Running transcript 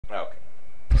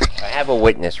Okay. I have a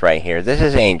witness right here. This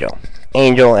is Angel.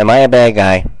 Angel, am I a bad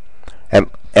guy? Am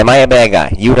I a bad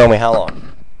guy? You know me how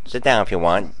long? Sit down if you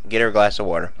want. Get her a glass of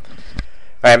water.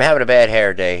 Alright, I'm having a bad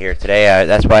hair day here today.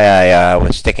 That's why I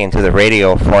was sticking to the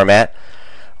radio format.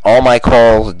 All my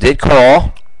calls did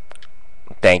call.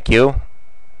 Thank you.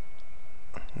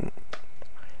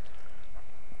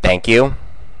 Thank you.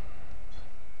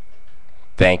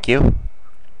 Thank you.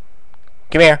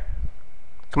 Come here.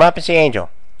 Come up and see Angel.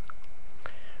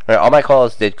 Right, all my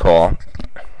calls did call.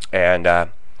 And I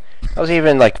was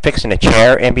even like fixing a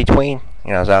chair in between.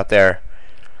 You know, I was out there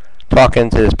talking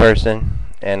to this person,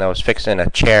 and I was fixing a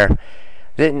chair. I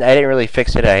didn't really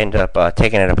fix it. I ended up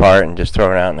taking it apart and just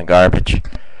throwing it out in the garbage.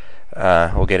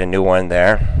 We'll get a new one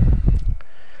there.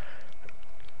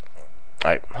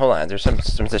 Alright, hold on. There's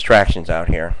some distractions out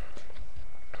here.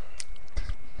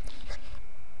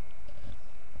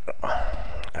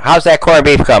 How's that corned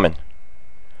beef coming?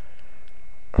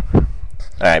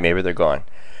 Alright, maybe they're gone.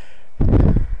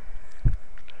 And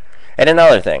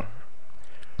another thing.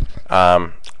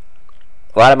 A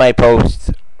lot of my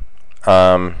posts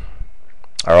are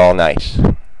all nice.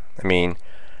 I mean,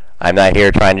 I'm not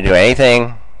here trying to do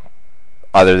anything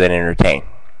other than entertain.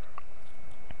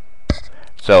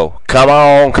 So, come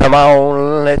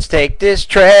on, let's take this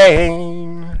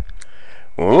train.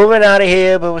 We're moving out of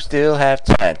here, but we still have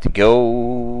time to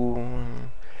go.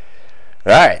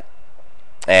 Alright.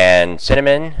 And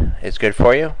cinnamon is good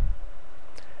for you.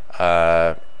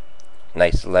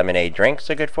 Nice lemonade drinks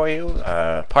are good for you.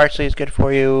 Parsley is good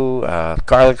for you.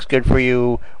 Garlic's good for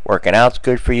you. Working out's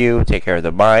good for you. Take care of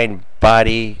the mind,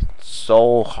 body,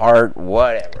 soul, heart,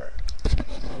 whatever.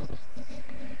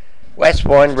 West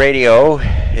One Radio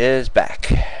is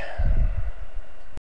back.